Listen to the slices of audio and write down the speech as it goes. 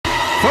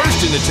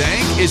First in the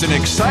tank is an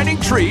exciting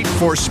treat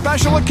for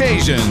special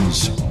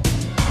occasions.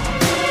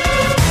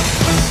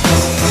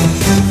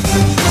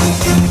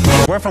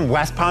 We're from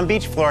West Palm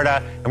Beach,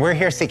 Florida, and we're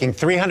here seeking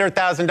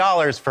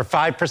 $300,000 for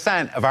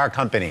 5% of our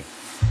company.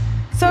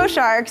 So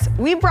Sharks,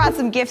 we brought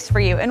some gifts for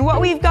you, and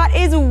what we've got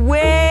is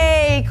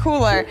way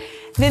cooler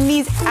than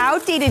these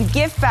outdated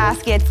gift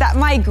baskets that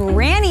my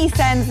granny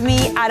sends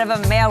me out of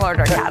a mail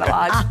order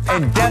catalog.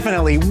 And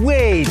definitely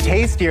way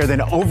tastier than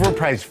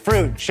overpriced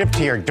fruit shipped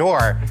to your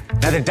door.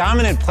 Now, the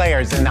dominant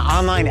players in the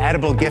online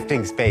edible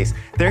gifting space,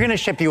 they're gonna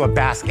ship you a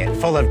basket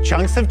full of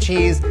chunks of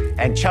cheese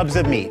and chubs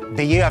of meat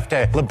that you have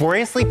to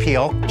laboriously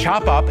peel,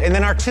 chop up, and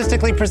then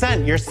artistically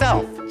present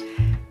yourself.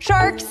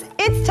 Sharks,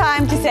 it's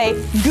time to say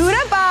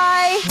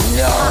goodbye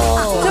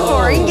to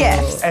boring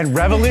gifts. And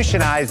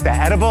revolutionize the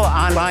edible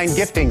online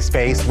gifting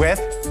space with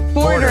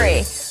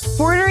Bordery.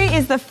 Bordery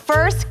is the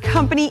first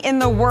company in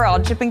the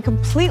world shipping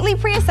completely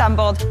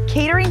pre-assembled,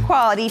 catering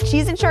quality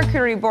cheese and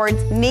charcuterie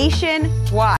boards nationwide.